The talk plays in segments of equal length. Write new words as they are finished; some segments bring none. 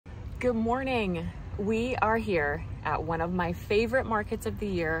Good morning. We are here at one of my favorite markets of the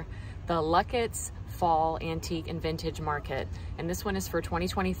year, the Lucketts Fall Antique and Vintage Market. And this one is for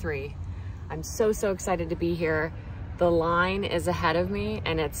 2023. I'm so excited to be here. The line is ahead of me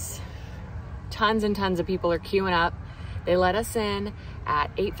and it's tons and tons of people are queuing up. They let us in at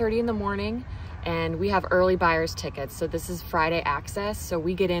 8:30 in the morning and we have early buyers tickets. So this is Friday access. So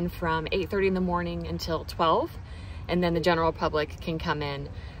we get in from 8:30 in the morning until 12 and then the general public can come in.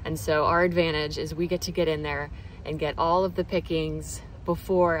 And so our advantage is we get to get in there and get all of the pickings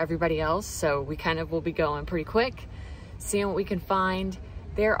before everybody else. So we kind of will be going pretty quick, seeing what we can find.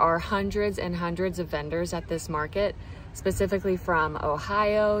 There are hundreds and hundreds of vendors at this market, specifically from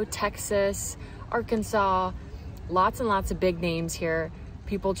Ohio, Texas, Arkansas, lots and lots of big names here.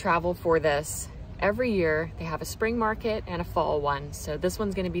 People travel for this. Every year they have a spring market and a fall one. So this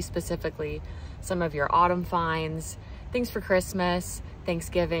one's gonna be specifically some of your autumn finds, things for Christmas,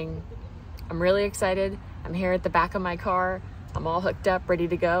 Thanksgiving. I'm really excited. I'm here at the back of my car. I'm all hooked up, ready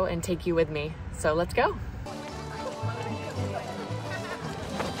to go and take you with me. So let's go.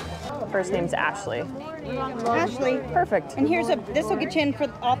 First name's Ashley. Ashley. Perfect. And this will get you in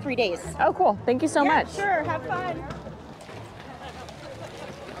for all 3 days. Oh, cool. Thank you so much. Sure, have fun.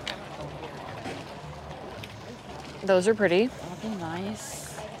 Those are pretty. Oh, nice.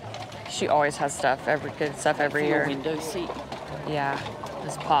 She always has stuff, good stuff every year. Window seat. Yeah,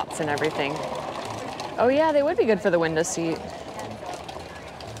 there's pots and everything. Oh yeah, they would be good for the window seat.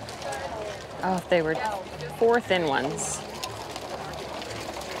 Oh, if they were 4 thin ones.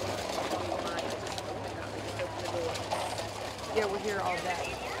 Yeah, we're here all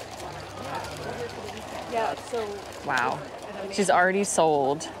day. Yeah, so... Wow. She's already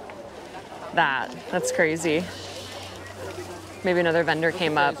sold that. That's crazy. Maybe another vendor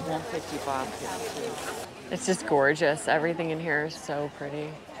came up. $155. It's just gorgeous. Everything in here is so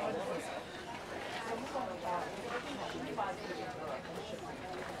pretty.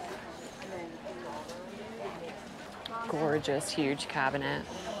 Gorgeous, huge cabinet.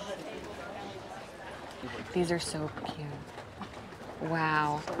 These are so cute.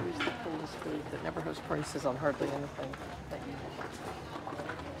 Wow. It's always the coolest food that never has prices on hardly anything.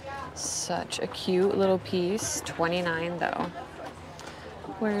 Such a cute little piece. $29 though.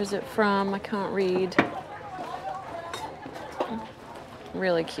 Where is it from? I can't read.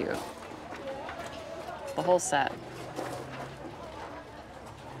 Really cute. The whole set.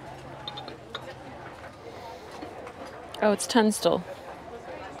 Oh, it's Tunstall.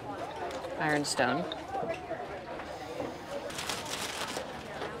 Ironstone.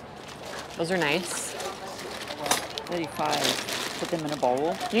 Those are nice. 35. Put them in a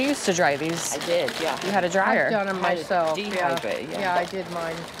bowl. You used to dry these. I did, yeah. You had a dryer. I've done them myself. Dehydrate, yeah. Yeah, I did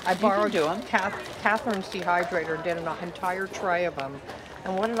mine. I borrowed do 'em. Catherine's dehydrator and did an entire tray of them.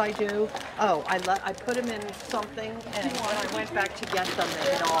 And what did I do? Oh, I put them in something, and when I went back to get them,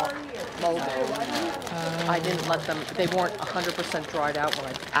 they had all molded. I didn't let them. They weren't 100% dried out when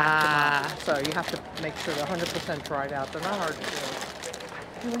I packed them up. So you have to make sure they're 100% dried out. They're not hard to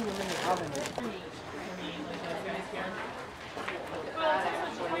do. Doing them in the oven.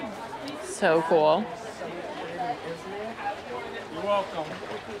 So cool. You're welcome.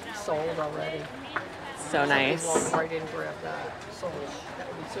 Sold already. So nice. Walk right in and grab that. Sold. That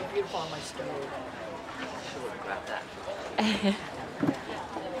would be so beautiful on my stove. Should have grabbed that.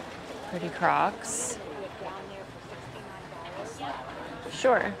 Pretty Crocs.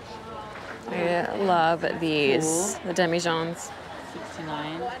 Sure. I love these. The demijohns.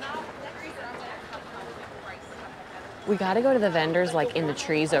 69. We got to go to the vendors like in the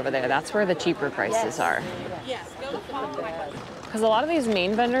trees over there. That's where the cheaper prices are. Because a lot of these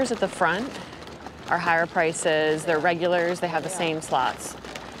main vendors at the front are higher prices. They're regulars. They have the same slots.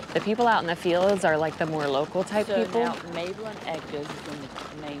 The people out in the fields are like the more local type people. Now, Mabel and Edgar's is in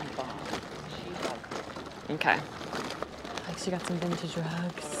the main bar. Okay. Like she got some vintage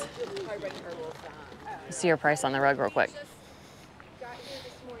rugs. Let's see her price on the rug real quick.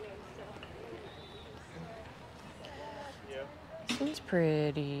 This one's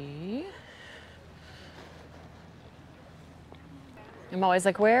pretty. I'm always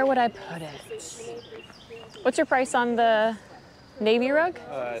like, where would I put it? What's your price on the navy rug?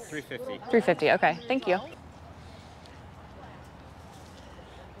 $350. $350, okay, thank you.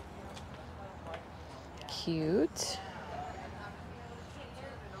 Cute.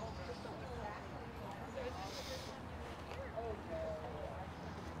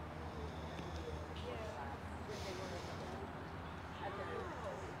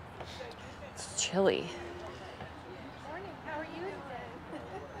 It's chilly. Morning. How are you today?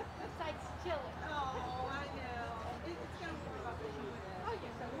 Besides chilling. Oh, I know. It's gonna warm up. Oh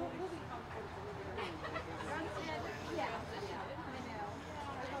yes, we'll be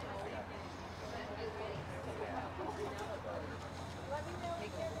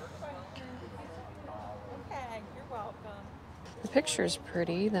picture's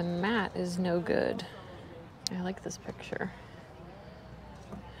pretty. The matte is no good. I like this picture.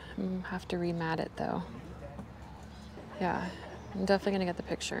 Have to rematte it though. Yeah, I'm definitely gonna get the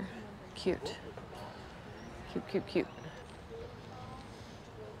picture. Cute. Cute, cute, cute.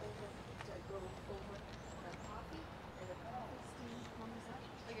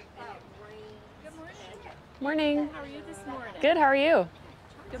 Morning. How are you this morning? Good, how are you?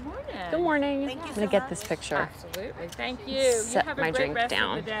 Good morning. Good morning. Thank you I'm so gonna get much. this picture. Absolutely. Thank you. Set you have my a great drink rest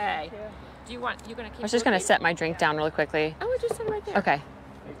down. of the day. Do you want, you're going to keep I was just gonna looking? set my drink down really quickly. Oh, we just set it right there. Okay.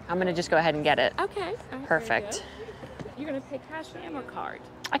 I'm gonna just go ahead and get it. Okay. All right, very Perfect. good. You're going to pay cash, ma'am, or card?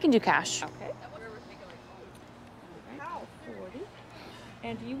 I can do cash. Okay. All right, 40.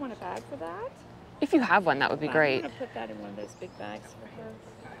 And do you want a bag for that? If you have one, that would be I'm great. going to put that in one of those big bags for her.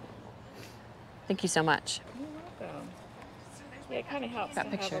 Thank you so much. You're welcome. Yeah, it kind of helps That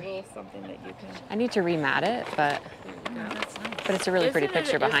to picture. have a little something that you can... I need to remat it, but There you go. it's a really pretty Isn't it-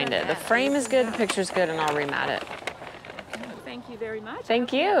 picture behind isn't it. The that- frame is good, the isn't picture's good, and I'll remat it. Thank you very much.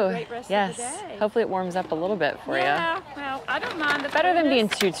 Thank I hope have a you. great rest Yes. of the day. Hopefully it warms up a little bit for you. Yeah, well, I don't mind the Better than being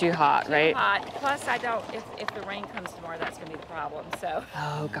coolness. too hot, right? Hot. Plus, I don't. If the rain comes tomorrow, that's gonna be the problem. So.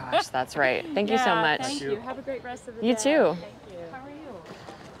 Oh gosh, that's right. Thank you so Yeah, much. Thank you. Have a great rest of the You day. too. Thank you. How are you?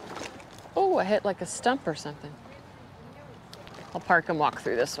 Oh, I hit like a stump or something. I'll park and walk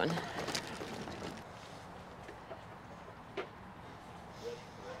through this one.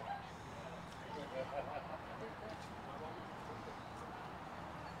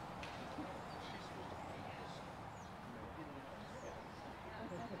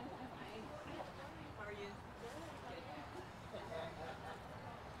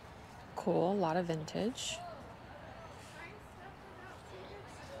 Cool, a lot of vintage.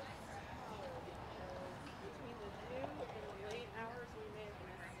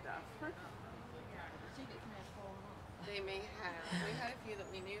 They may have. We had a few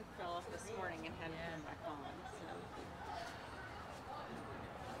that we knew fell off this morning and hadn't come back on.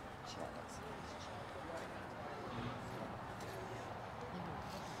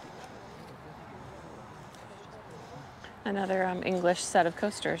 Another English set of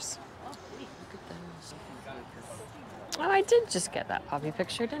coasters. Oh, I did just get that poppy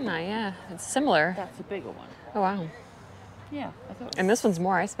picture, didn't I? Yeah, it's similar. That's a bigger one. Oh, wow. Yeah, I thought it was And this one's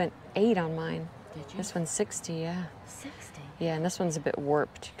more. I spent 8 on mine. Did you? This one's 60, yeah. 60. Yeah, and this one's a bit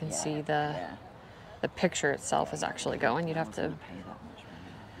warped. You can Yeah, see the yeah. the picture itself is actually going. You'd have to, Pay that much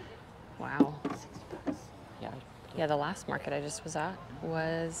wow. money. $60. Yeah. Yeah, the last market I just was at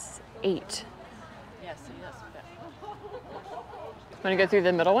was 8. Yeah, see, that's better. Want to go through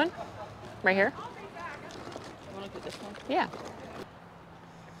the middle one? Right here? You want to look at this one? Yeah.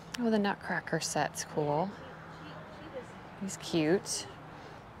 Oh, the Nutcracker set's cool. He's cute.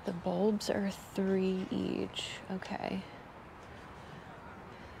 The bulbs are 3 each. Okay.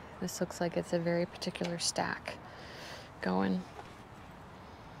 This looks like it's a very particular stack going.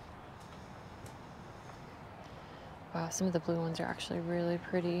 Wow, some of the blue ones are actually really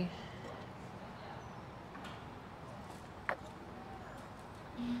pretty.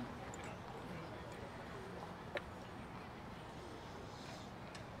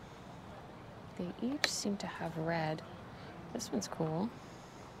 They each seem to have red. This one's cool.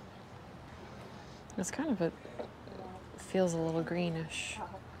 It's kind of a, feels a little greenish.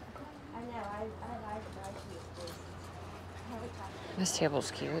 This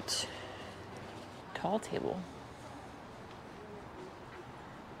table's cute. Tall table.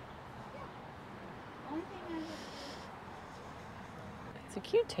 It's a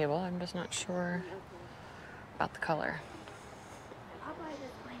cute table. I'm just not sure about the color.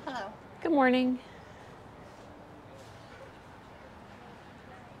 Hello. Good morning.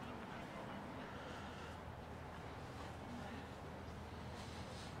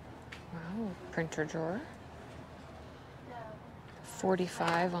 Wow, printer drawer.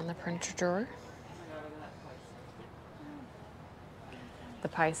 45 on the printer drawer. The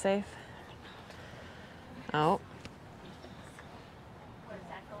pie safe. Oh,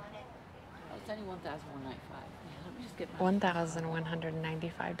 It's only $1,195. Let me just get my...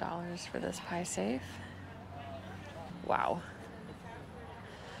 $1,195 for this pie safe. Wow.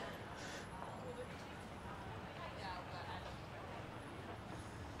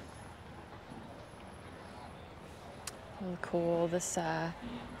 Really cool. This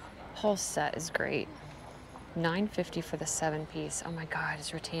whole set is great. $9.50 for the 7-piece. Oh my God,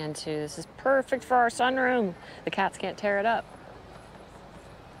 it's rattan too. This is perfect for our sunroom. The cats can't tear it up.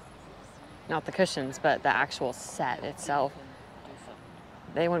 Not the cushions, but the actual set itself.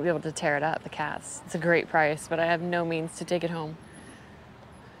 They wouldn't be able to tear it up, the cats. It's a great price, but I have no means to take it home.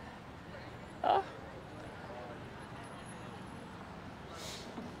 Oh.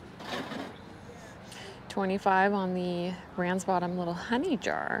 $25 on the Ransbottom little honey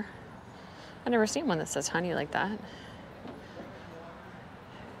jar. I've never seen one that says honey like that.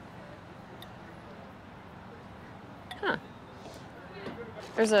 Huh.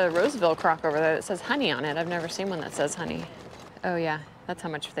 There's a Roseville crock over there that says honey on it. I've never seen one that says honey. Oh yeah, that's how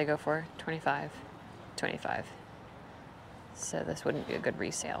much they go for. 25. 25. So this wouldn't be a good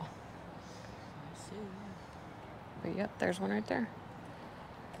resale. But yep, there's one right there.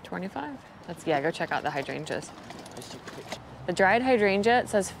 25. That's, yeah, go check out the hydrangeas. The dried hydrangea, it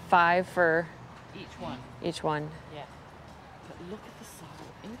says 5 for Each one. each one. Yeah. But look at the side.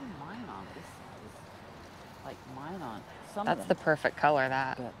 Even mine on this side is like mine on some That's of the them. perfect color,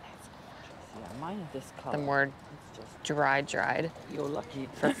 that. But that's gorgeous. Yeah, mine is this color. The more It's just, dried. you're lucky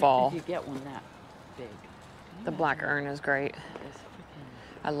for fall. if you get one that big. The black urn is great. That is freaking,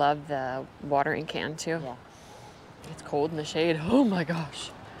 I love the watering can too. yeah. It's cold in the shade. Oh my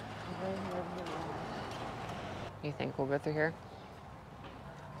gosh. You think we'll go through here?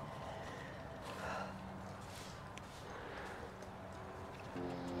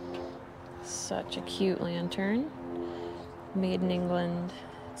 Such a cute lantern. Made in England.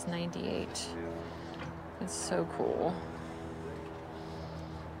 It's 98. It's so cool.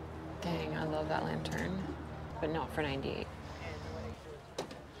 Dang, I love that lantern. But not for 98.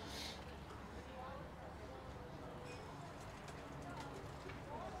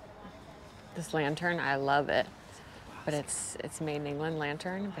 This lantern, I love it. But it's made in England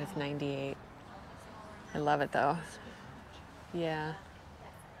lantern, but it's 98. I love it though. Yeah.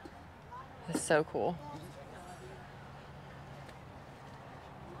 It's so cool.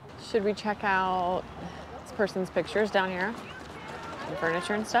 Should we check out this person's pictures down here? And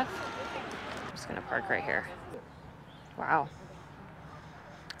furniture and stuff? I'm just gonna park right here. Wow.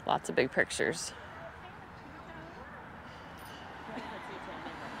 Lots of big pictures.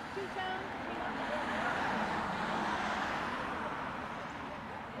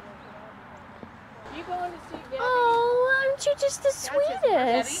 You going to see Debbie? Oh, aren't you just the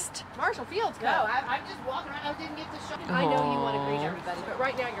sweetest? Marshall Fields, go. I'm just walking around. I didn't get to show. I know you want to greet everybody, but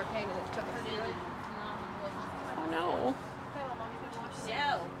right now you're paying attention to it. Oh no.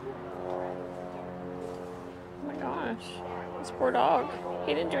 No. Oh my gosh. This poor dog.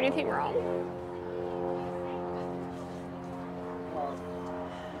 He didn't do anything wrong.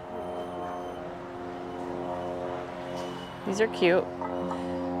 These are cute.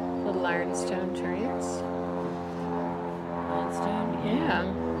 Little ironstone trays. Limestone, Yeah.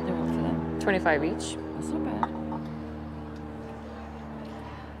 They're all for them. 25 each. That's not bad.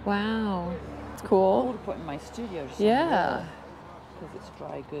 Wow. It's Cool cool. to put in my studio. Yeah. Because it's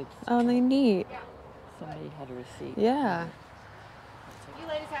dry goods. Oh, they neat. Somebody had a receipt. Yeah. You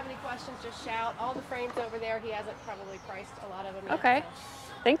ladies have any questions, just shout. All the frames over there, he hasn't probably priced a lot of them yet, Okay. so-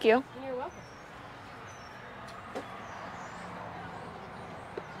 Thank you. And you're welcome.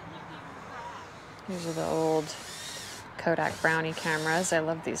 These are the old Kodak Brownie cameras. I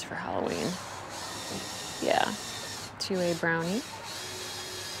love these for Halloween. Yeah. 2A Brownie.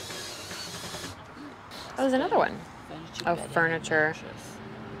 Oh, there's another one. Furniture, Oh, bedding, furniture. mattress,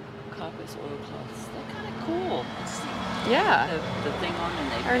 carpets, oilcloths. They're kind of cool. Just Yeah. the thing on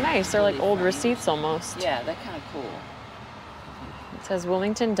and they. They're nice. They're like really old framed. receipts almost. Yeah, they're kind of cool. It says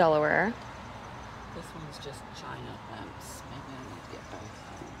Wilmington, Delaware. This one's just china lamps. Maybe I need to get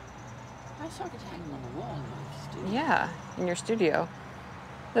both. I saw I could hang them on the wall in my studio. Yeah, in your studio.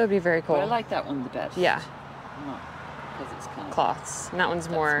 That would be very cool. But I like that one the best. Yeah, Not because it's kind of cloths. And that one's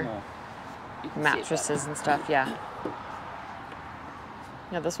that's more you can see it mattresses and stuff. Yeah.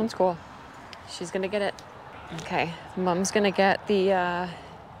 Yeah, this one's cool. She's gonna get it. Okay, Mom's gonna get the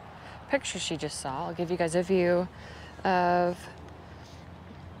picture she just saw. I'll give you guys a view of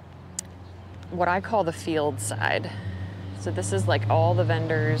what I call the field side. So this is like all the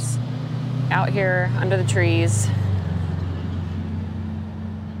vendors out here under the trees.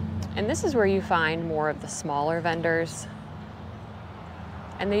 And this is where you find more of the smaller vendors.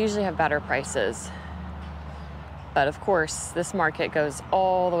 And they usually have better prices. But of course, this market goes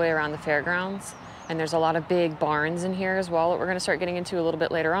all the way around the fairgrounds. And there's a lot of big barns in here as well that we're gonna start getting into a little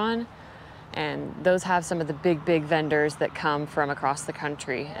bit later on. And those have some of the big vendors that come from across the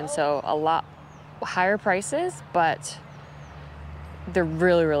country. And so a lot higher prices, but they're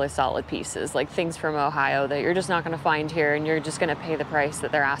really solid pieces, like things from Ohio that you're just not gonna find here, and you're just gonna pay the price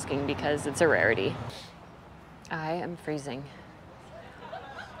that they're asking because it's a rarity. I am freezing.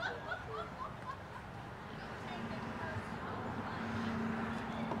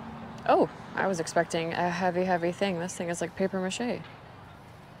 Oh, I was expecting a heavy thing. This thing is like paper mache.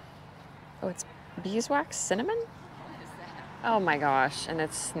 Oh, it's beeswax cinnamon? Oh my gosh, and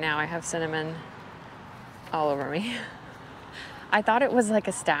it's, now I have cinnamon all over me. I thought it was like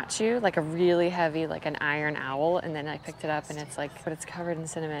a statue, like a really heavy, like an iron owl, and then I picked it up and it's like, but it's covered in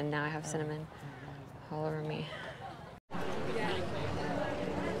cinnamon. Now I have cinnamon all over me.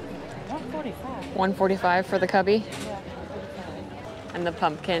 145. 145 for the cubby. And the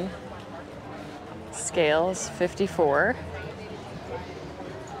pumpkin scale is 54.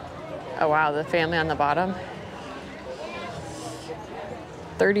 Oh wow, the family on the bottom.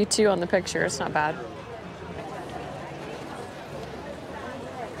 32 on the picture, it's not bad.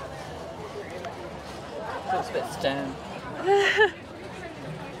 Feels a bit stone.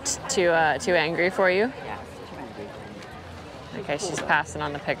 Too angry for you? Yeah, too angry. Okay, she's passing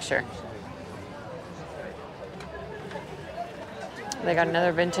on the picture. They got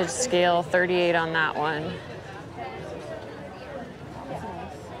another vintage scale, 38 on that one.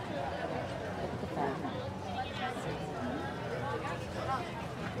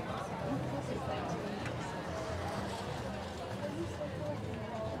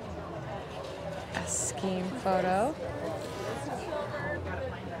 A scheme photo.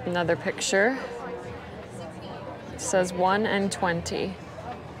 Another picture. It says 1 and 20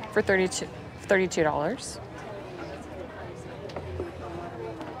 for $32.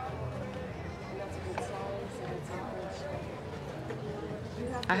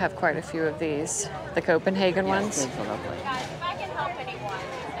 I have quite a few of these. The Copenhagen ones. Those are lovely.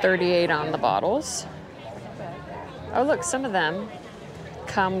 38 on the bottles. Oh look, some of them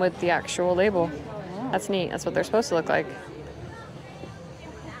come with the actual label. That's neat. That's what they're supposed to look like.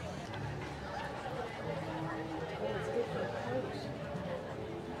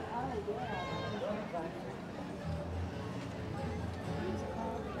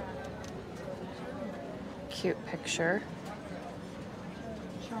 Cute picture.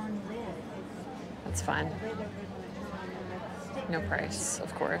 That's fine. No price,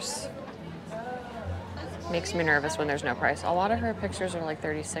 of course. Makes me nervous when there's no price. A lot of her pictures are like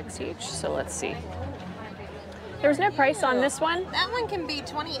 36 each, so let's see. There was no price on this one? That one can be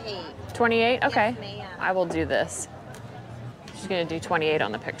 28. 28? Okay. Yes, ma'am. I will do this. She's gonna do 28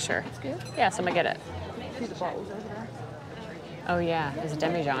 on the picture. That's good. Yes, I'm gonna get it. Oh yeah, there's a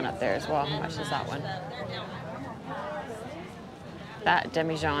demijohn up there as well. How much is that one? That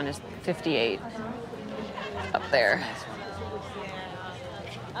demijohn is 58 up there.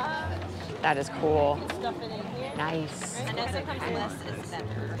 That is cool. Nice. I know sometimes less is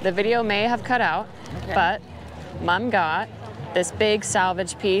better. The video may have cut out, but Mom got this big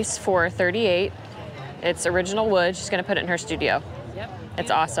salvage piece for 38. It's original wood. She's gonna put it in her studio. Yep.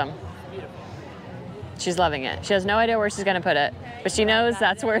 It's awesome. She's loving it. She has no idea where she's gonna put it, but she knows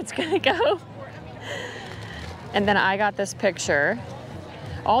that's where it's gonna go. And then I got this picture.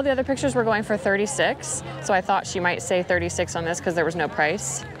 All the other pictures were going for 36, so I thought she might say 36 on this because there was no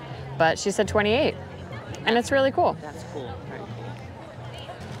price, but she said 28, and it's really cool. That's cool. Very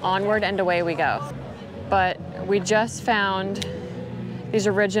cool. Onward and away we go. But we just found these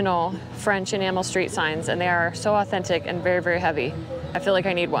original French enamel street signs, and they are so authentic and very, very heavy. I feel like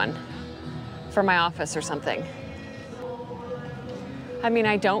I need one for my office or something. I mean,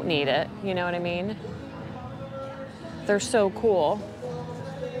 I don't need it, you know what I mean? They're so cool.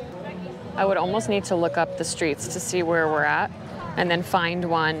 I would almost need to look up the streets to see where we're at and then find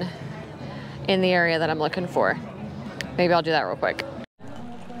one in the area that I'm looking for. Maybe I'll do that real quick.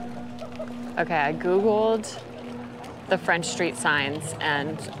 Okay, I Googled the French street signs,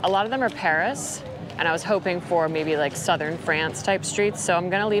 and a lot of them are Paris, and I was hoping for maybe like southern France type streets, so I'm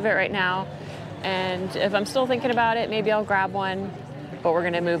gonna leave it right now. And if I'm still thinking about it, maybe I'll grab one, but we're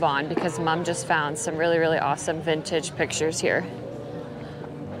gonna move on because Mom just found some really, really awesome vintage pictures here.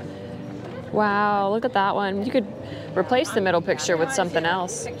 Wow, look at that one. You could replace the middle picture with something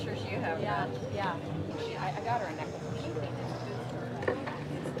else. Pictures you have. Yeah. I got her a necklace.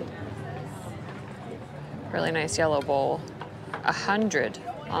 Really nice yellow bowl. 100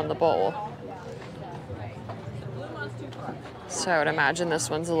 on the bowl. So I would imagine this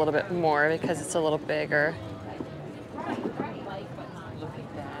one's a little bit more because it's a little bigger. Look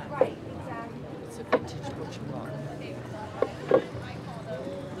at that. It's a vintage butcher block.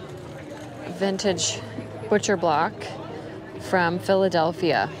 Vintage butcher block from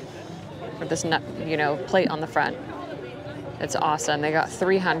Philadelphia with this, you know, plate on the front. It's awesome. They got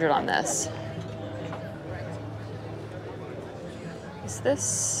 300 on this. Is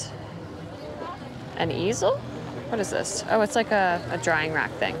this an easel? What is this? Oh, it's like a drying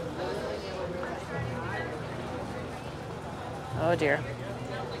rack thing. Oh dear.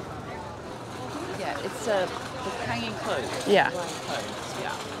 Yeah, it's the hanging clothes. Yeah. Drying clothes,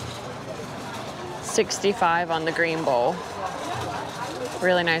 yeah. 65 on the green bowl.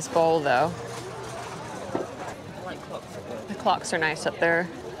 Really nice bowl though. clocks are nice up there.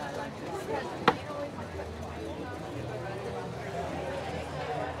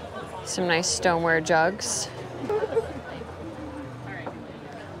 Some nice stoneware jugs.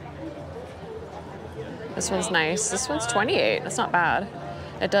 This one's nice. This one's $28. That's not bad.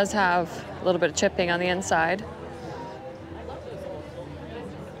 It does have a little bit of chipping on the inside.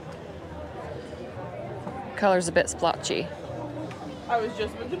 Color's a bit splotchy. I was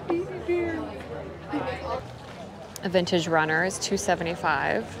just with the baby bear. A vintage runner is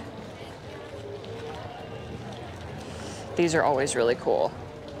 $275. These are always really cool.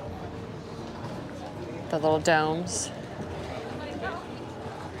 The little domes.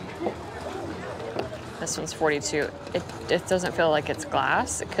 This one's $42. It doesn't feel like it's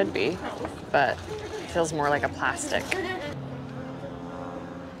glass. It could be, but it feels more like a plastic.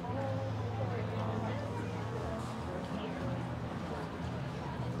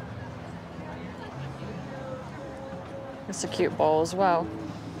 It's a cute bowl as well.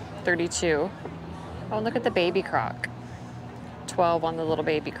 $32. Oh, look at the baby crock. $12 on the little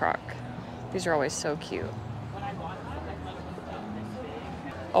baby crock. These are always so cute.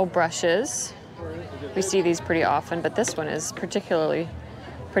 Oh, brushes. We see these pretty often, but this one is particularly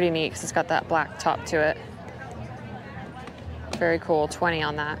pretty neat because it's got that black top to it. Very cool, 20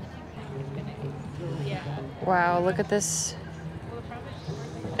 on that. Wow, look at this.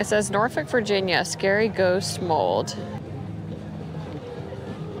 It says Norfolk, Virginia, Scary Ghost Mold.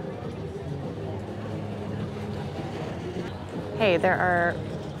 Hey, there are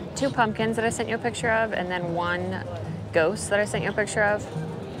 2 pumpkins that I sent you a picture of, and then 1 ghost that I sent you a picture of.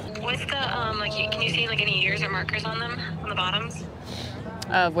 What's the, like, can you see, like, any years or markers on them, on the bottoms?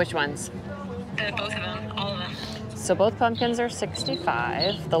 Of which ones? Both of them, all of them. So both pumpkins are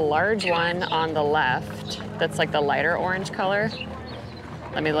 $65. The large one on the left, that's like the lighter orange color.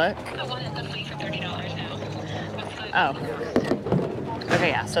 Let me look. The one at the flea for $30 now. Oh. Okay,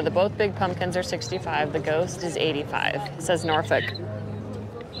 yeah, so the both big pumpkins are $65. The ghost is $85. It says Norfolk.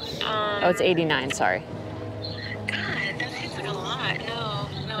 Oh, it's $89, sorry. God, that seems like a lot. No,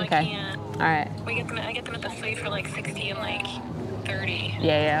 Okay. I can't. All right. I get them at the flea for like 60 and like 30.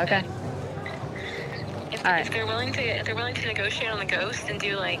 Yeah, okay. All right. If they're willing to negotiate on the ghost and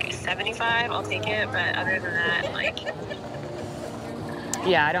do like 75, I'll take it. But other than that, like,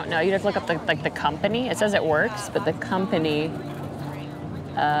 Yeah, I don't know. You'd have to look up the company. It says it works, but the company,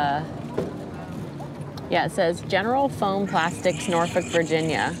 yeah, it says General Foam Plastics, Norfolk,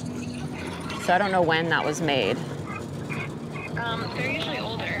 Virginia. So I don't know when that was made. they're usually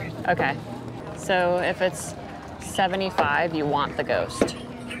older. Okay. So if it's 75, you want the ghost.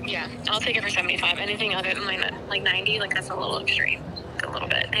 Yeah, I'll take it for 75. Anything other than like 90, like that's a little extreme. A little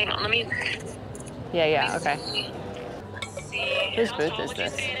bit. Hang on, let me. Yeah, okay. Let's see. Whose How booth tall is would you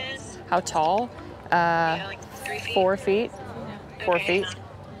this? say it is? How tall? Yeah, like 3 feet. 4 feet. 4 Okay. feet.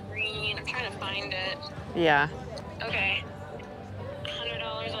 Green. I'm trying to find it. Yeah. Okay.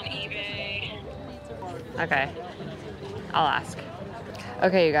 $100 on eBay. Okay. I'll ask.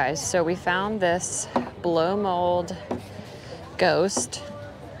 Okay, you guys. So we found this blow mold ghost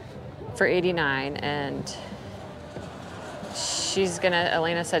for $89, and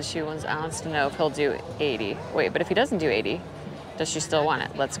Elena said she wants to know if he'll do 80. Wait, but if he doesn't do 80, does she still want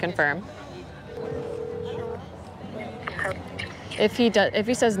it? Let's confirm. If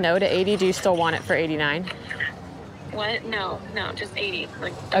he says no to 80, do you still want it for 89? What? No, just 80.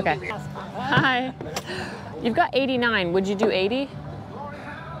 Like, Okay. Hi. You've got 89. Would you do 80?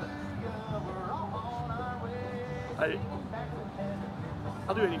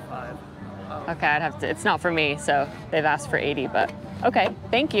 I'll do 85. Okay, I'd have to. It's not for me, so they've asked for 80, but okay.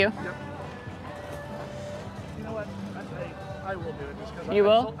 Thank you. Yep. You know what? I will do it just because You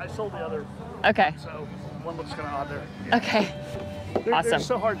will? I sold the other. Okay. So one looks kind of odd there. Yeah. Okay. They're Awesome.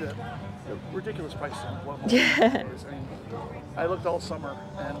 so hard to. Ridiculous prices on blow mold. Yeah. I mean, I looked all summer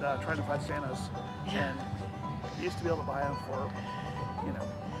and trying to find Santas, and you used to be able to buy them for,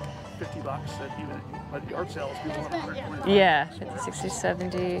 $50 at even at yard sales. People want 125. Yeah. 50, 60,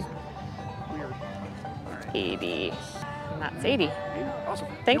 70, Weird. 80. And that's 80. Yeah, awesome.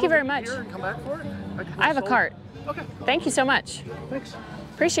 Thank you very much. Here and come back for it? I have a cart. Okay. Thank you so much. Thanks.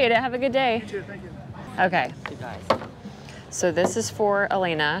 Appreciate it. Have a good day. You too. Thank you. Okay. You guys. So this is for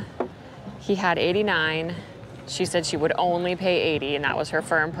Elena. He had 89. She said she would only pay 80, and that was her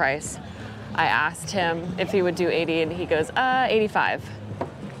firm price. I asked him if he would do 80, and he goes, 85.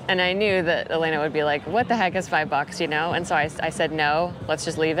 And I knew that Elena would be like, what the heck is $5, And so I said, no, let's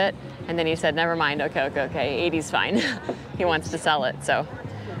just leave it. And then he said, never mind, okay, 80's fine. He wants to sell it, so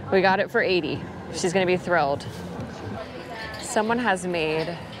we got it for 80. She's gonna be thrilled. Someone has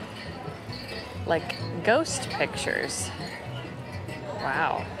made like ghost pictures.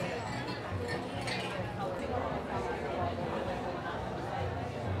 Wow.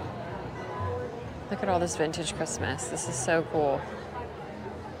 Look at all this vintage Christmas. This is so cool.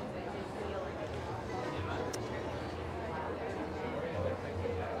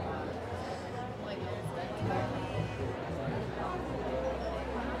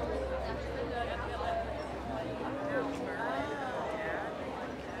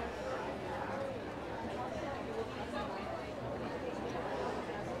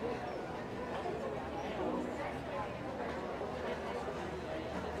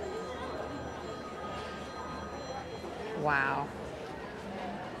 Wow.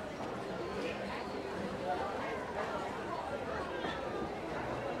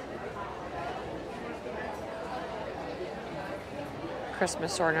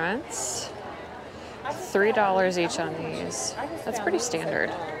 Christmas ornaments. $3 each on these. That's pretty standard.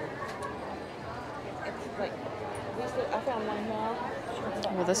 I found one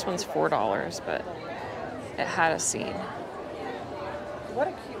here. Well, this one's $4, but it had a scene. What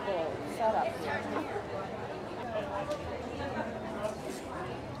a cute little setup.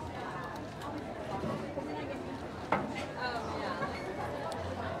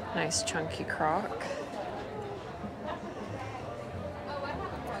 Nice chunky crock.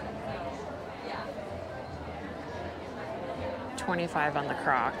 $25 on the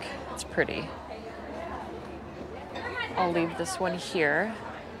crock. It's pretty. I'll leave this one here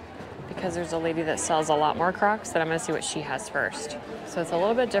because there's a lady that sells a lot more crocks that I'm going to see what she has first. So it's a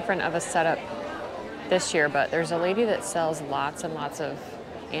little bit different of a setup this year, but there's a lady that sells lots and lots of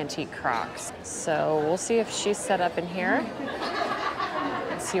antique crocks. So we'll see if she's set up in here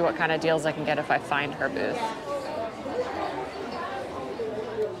and see what kind of deals I can get if I find her booth.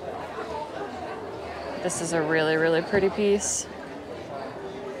 This is a really, really pretty piece.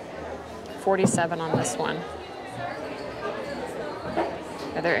 $47 on this one.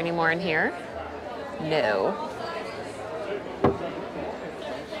 Are there any more in here? No.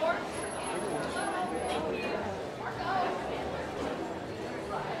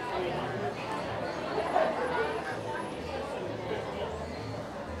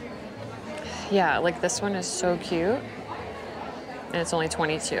 Yeah, like this one is so cute. And it's only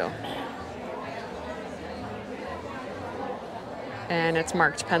 $22. And it's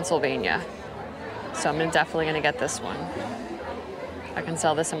marked Pennsylvania. So I'm definitely gonna get this one. I can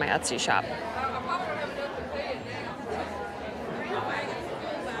sell this in my Etsy shop.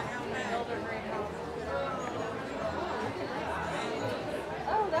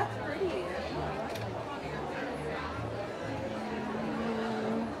 Oh, that's pretty.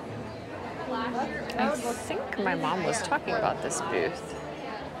 I think my mom was talking about this booth.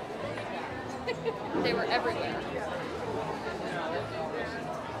 They were everywhere.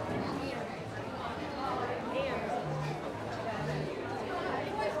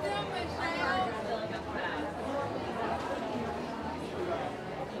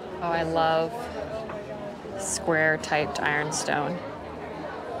 Oh, I love square typed ironstone.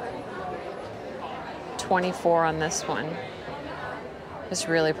 $24 on this one. It's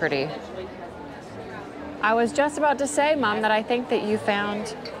really pretty. I was just about to say, Mom, that I think that you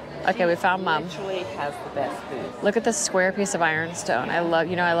found... Okay, we found Mom. Literally has the best booth. Look at this square piece of ironstone. I love,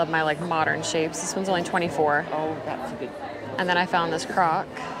 you know, I love my like modern shapes. This one's only $24. Oh, that's a good. And then I found this crock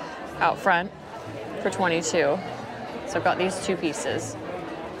out front for $22. So I've got these two pieces.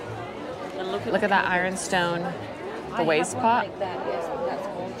 And Look at that ironstone, the waste pot. Like that, yes, that's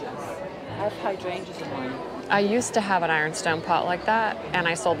gorgeous. I have hydrangeas in mine. I used to have an ironstone pot like that, and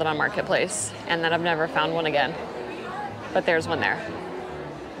I sold it on Marketplace, and then I've never found one again. But there's one there.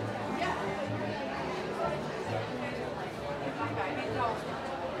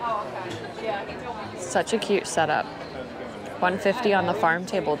 Such a cute setup. $150 on the farm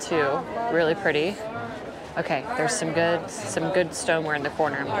table too. Really pretty. Okay, there's some good stoneware in the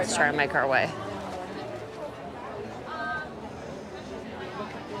corner. Let's try and make our way.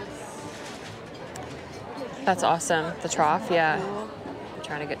 That's awesome. The trough, yeah. I'm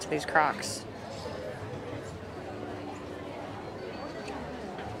trying to get to these crocks.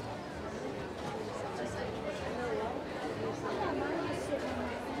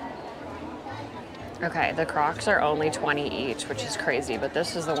 Okay, the Crocs are only $20 each, which is crazy, but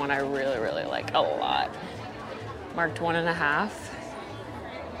this is the one I really, really like a lot. Marked 1.5.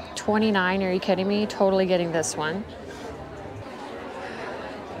 $29, are you kidding me? Totally getting this one.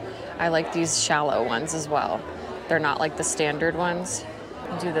 I like these shallow ones as well. They're not like the standard ones.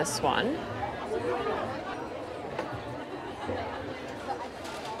 I'll do this one.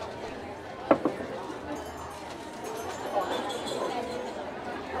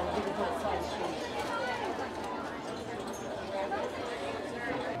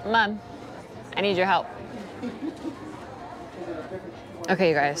 Mom, I need your help. Okay,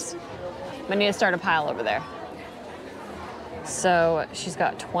 you guys. I'm gonna need to start a pile over there. So she's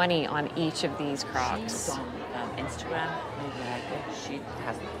got 20 on each of these Crocs. On Instagram, maybe like it. She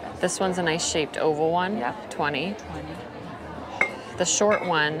has the best. This one's a nice shaped oval one. Yep. 20. 20. The short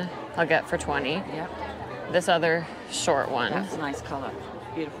one I'll get for 20. Yep. This other short one, That's a nice color.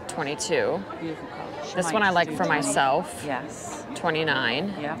 Beautiful. 22. Beautiful color. She This might one I just like do for 20. myself. Yes.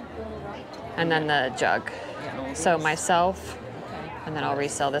 29. Yeah. And then the jug. Yeah, all So these. myself, Okay. and then I'll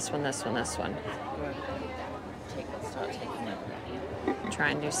resell this one, this one, this one. Good. Start taking it. Try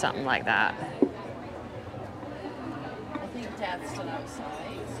and do something like that. I think Dad's still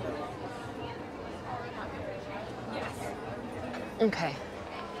outside. So. Okay.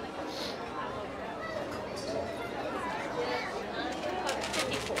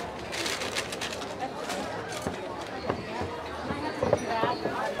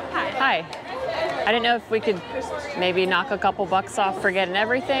 Hi. I didn't know if we could maybe knock a couple bucks off for getting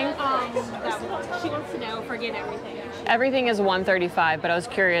everything. She wants to know for getting everything. Everything is $135, but I was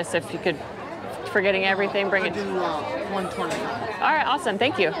curious if you could, for getting everything, bring it. 120. All right, awesome.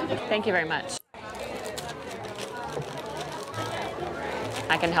 Thank you. Thank you very much.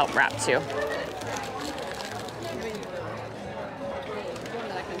 I can help wrap too.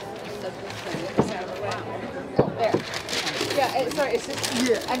 Yeah, sorry, it's just.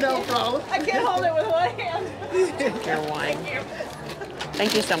 Yeah, no problem. I can't hold it with one hand. Your wine.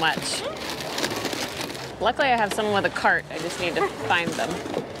 Thank you so much. Luckily, I have someone with a cart. I just need to find them.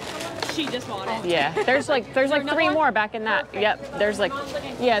 She just wanted. Yeah, there's like three more back in that. Yep, there's like,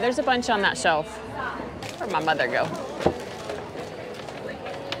 yeah, there's a bunch on that shelf. Where'd my mother go?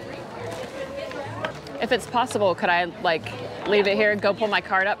 If it's possible, could I like leave it here, go pull my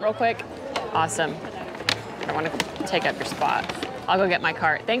cart up real quick? Awesome. I don't want to take up your spot. I'll go get my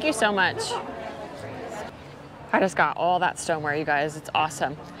cart. Thank you so much. I just got all that stoneware, you guys. It's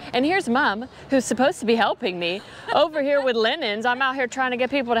awesome. And here's Mom, who's supposed to be helping me, over here with linens. I'm out here trying to get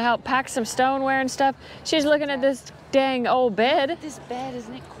people to help pack some stoneware and stuff. She's looking at this dang old bed. This bed,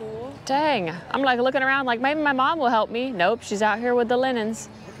 isn't it cool? Dang. I'm like looking around like maybe my mom will help me. Nope, she's out here with the linens.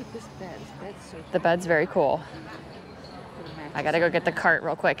 Look at this bed. This bed's so The bed's very cool. I gotta go get the cart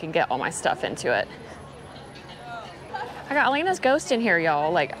real quick and get all my stuff into it. I got Elena's ghost in here,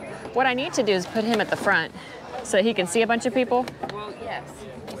 y'all. Like, what I need to do is put him at the front so that he can see a bunch of people. Well, yes.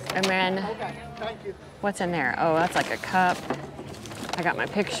 And then, what's in there? Oh, that's like a cup. I got my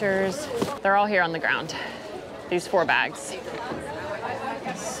pictures. They're all here on the ground. These 4 bags.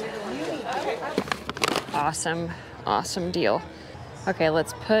 Awesome, awesome deal. Okay,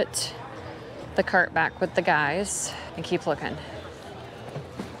 let's put the cart back with the guys and keep looking.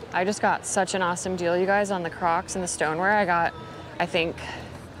 I just got such an awesome deal, you guys, on the Crocs and the stoneware. I got, I think,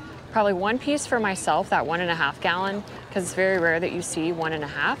 probably 1 piece for myself, that 1.5 gallon, because it's very rare that you see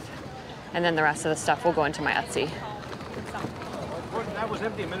 1.5. And then the rest of the stuff will go into my Etsy. That was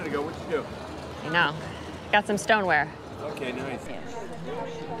empty a minute ago. What'd you do? I know. Got some stoneware. Okay, nice.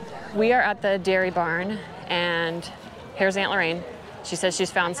 We are at the dairy barn, and here's Aunt Lorraine. She says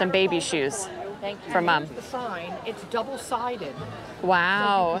she's found some baby shoes. Thank you. For Mom. Here's the sign. It's double-sided.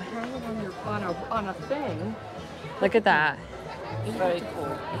 Wow. So you can hang it on a thing. Look at that. It's very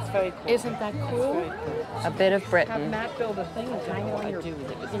cool. It's very cool. Isn't that cool? Very cool. A bit of Have Britain. Matt build a thing and hang it on your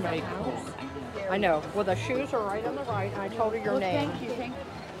It was in very your cool. house. I know. Well, the shoes are right on the right. I told her your name. Thank you. Thank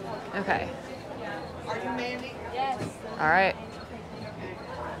you. Okay. Are you Mandy? Yes. All right.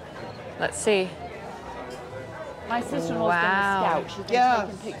 Let's see. My sister-in-law's Wow. been a scout. She's been Yeah.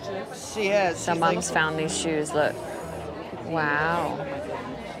 taking pictures. She is. So Mom's found these shoes. Look. Wow.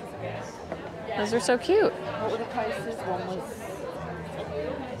 Those are so cute. What were the prices? One was...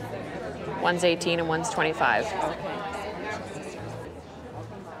 One's 18 and one's 25.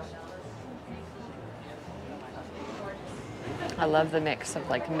 I love the mix of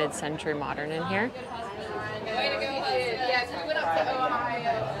like mid-century modern in here. Way to go, yes, we went up to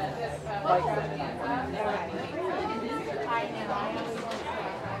Ohio.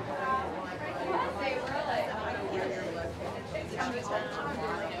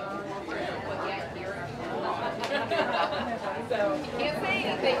 So, can't say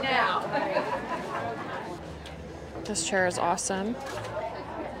anything now. This chair is awesome.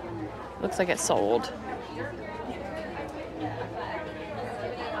 Looks like it's sold.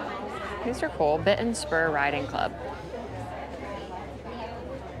 These are cool. Bit and Spur Riding Club.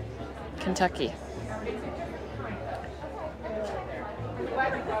 Kentucky.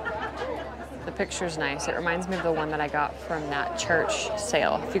 The picture's nice. It reminds me of the one that I got from that church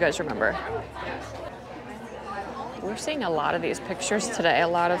sale, if you guys remember. We're seeing a lot of these pictures today. A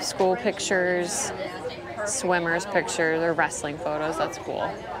lot of school pictures, swimmers pictures, or wrestling photos. That's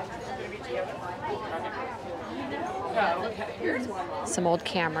cool. Some old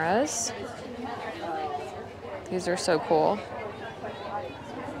cameras. These are so cool.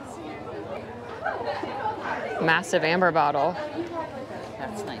 Massive amber bottle.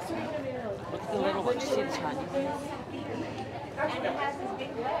 That's nice. Look at the little one. See the tiny one?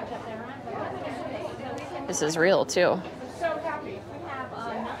 This is real too.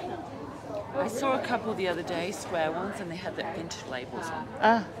 I saw a couple the other day, square ones, and they had the vintage labels on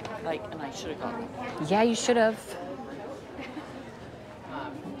them. Like, and I should have got them. Yeah, you should have.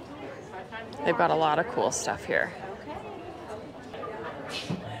 They've got a lot of cool stuff here.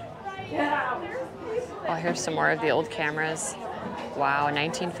 Oh, here's some more of the old cameras. Wow,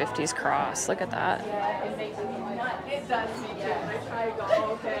 1950s cross. Look at that. It does me good. I try to go,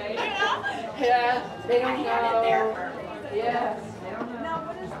 okay. Yeah, they don't know. Yeah, they don't know.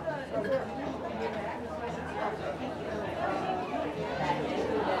 What is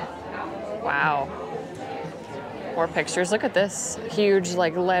the... Wow. More pictures. Look at this huge,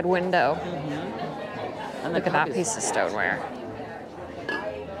 like, lead window. And look at that piece of stoneware.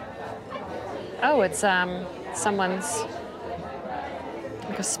 Oh, it's someone's,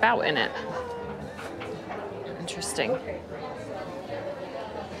 like, a spout in it. Interesting.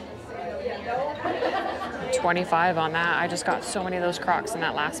 25 on that. I just got so many of those Crocs in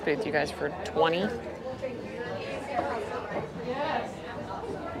that last booth, you guys, for 20.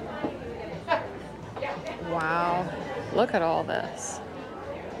 Wow. Look at all this.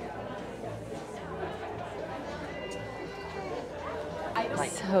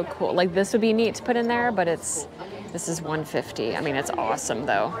 So cool. Like, this would be neat to put in there, but this is $150. I mean, it's awesome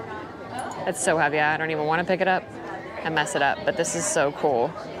though. It's so heavy. I don't even want to pick it up and mess it up, but this is so cool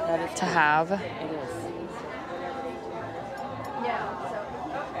to have.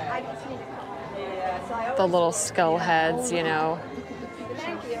 The little skull heads, you know.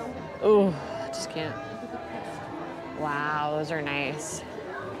 Ooh, I just can't. Wow, those are nice.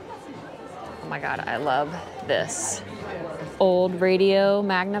 Oh my God, I love this. Old radio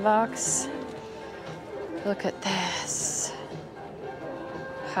Magnavox. Look at this.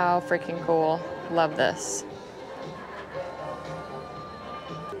 How freaking cool. Love this.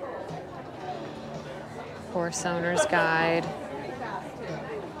 Horse Owner's Guide.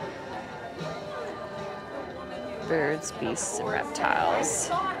 Birds, beasts, and reptiles. I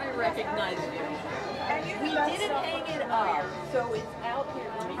thought I recognized you. We didn't hang it up, so it's out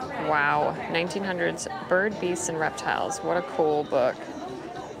here. Wow, 1900s Bird, Beasts, and Reptiles. What a cool book.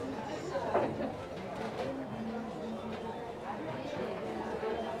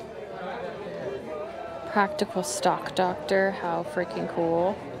 Practical Stock Doctor. How freaking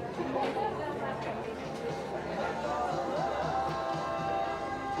cool.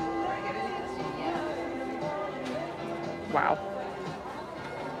 Wow.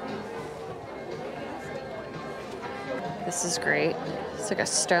 This is great. It's like a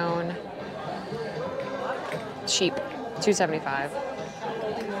stone. Cheap. $2.75.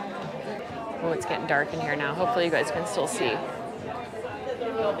 Oh, it's getting dark in here now. Hopefully you guys can still see. It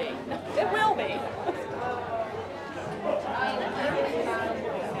will be. It will be.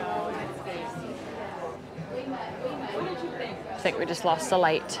 I think we just lost the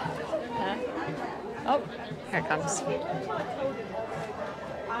light. Huh? Oh, here it comes.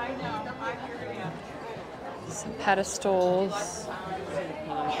 Some pedestals.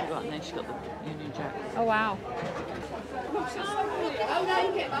 Oh, wow.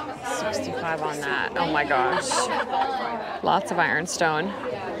 65 on that. Oh my gosh. Lots of ironstone.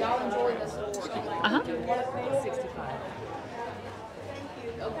 Uh-huh.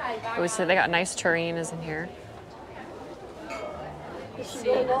 Oh, so they got nice Turinas in here.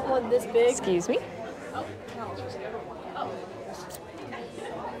 You want one this big? Excuse me?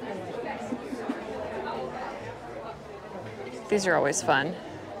 These are always fun,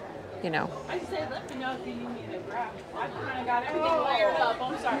 you know. I said, let me know if you need me to grab. I kind of got everything layered up.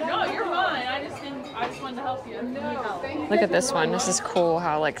 I'm sorry. No, you're fine. I just wanted to help you. No, Look at this one. This is cool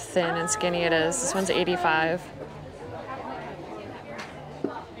how like thin and skinny it is. This one's 85. I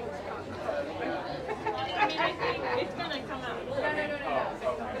mean, I think it's going to come out. No.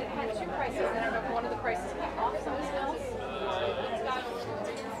 It had two prices. I don't know if one of the prices came off something else.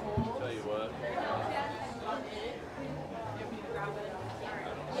 Tell you what.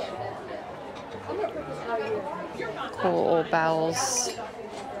 Cool old bells.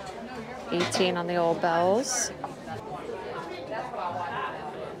 18 on the old bells.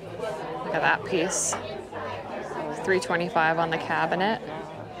 Look at that piece. $3.25 on the cabinet.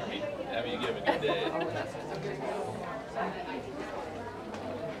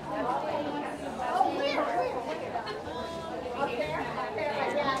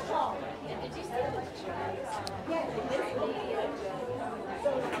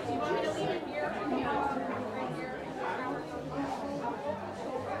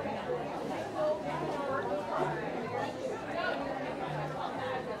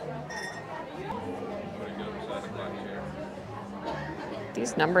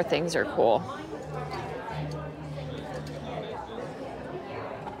 These number things are cool.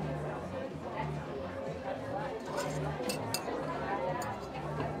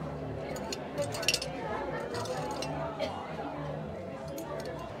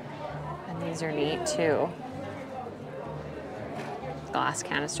 And these are neat too. Glass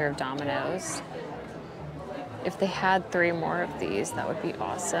canister of Dominoes. If they had 3 more of these, that would be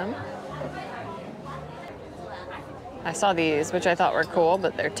awesome. I saw these, which I thought were cool,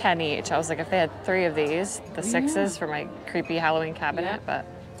 but they're 10 each. I was like, if they had 3 of these, the 6s for my creepy Halloween cabinet, but.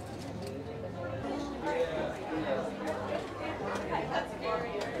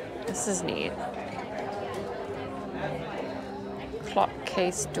 This is neat. Clock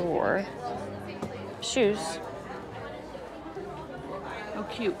case door. Shoes. Oh,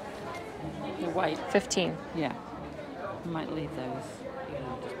 cute. They're white. 15. Yeah. I might leave those.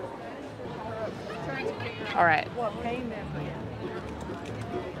 All right. What payment?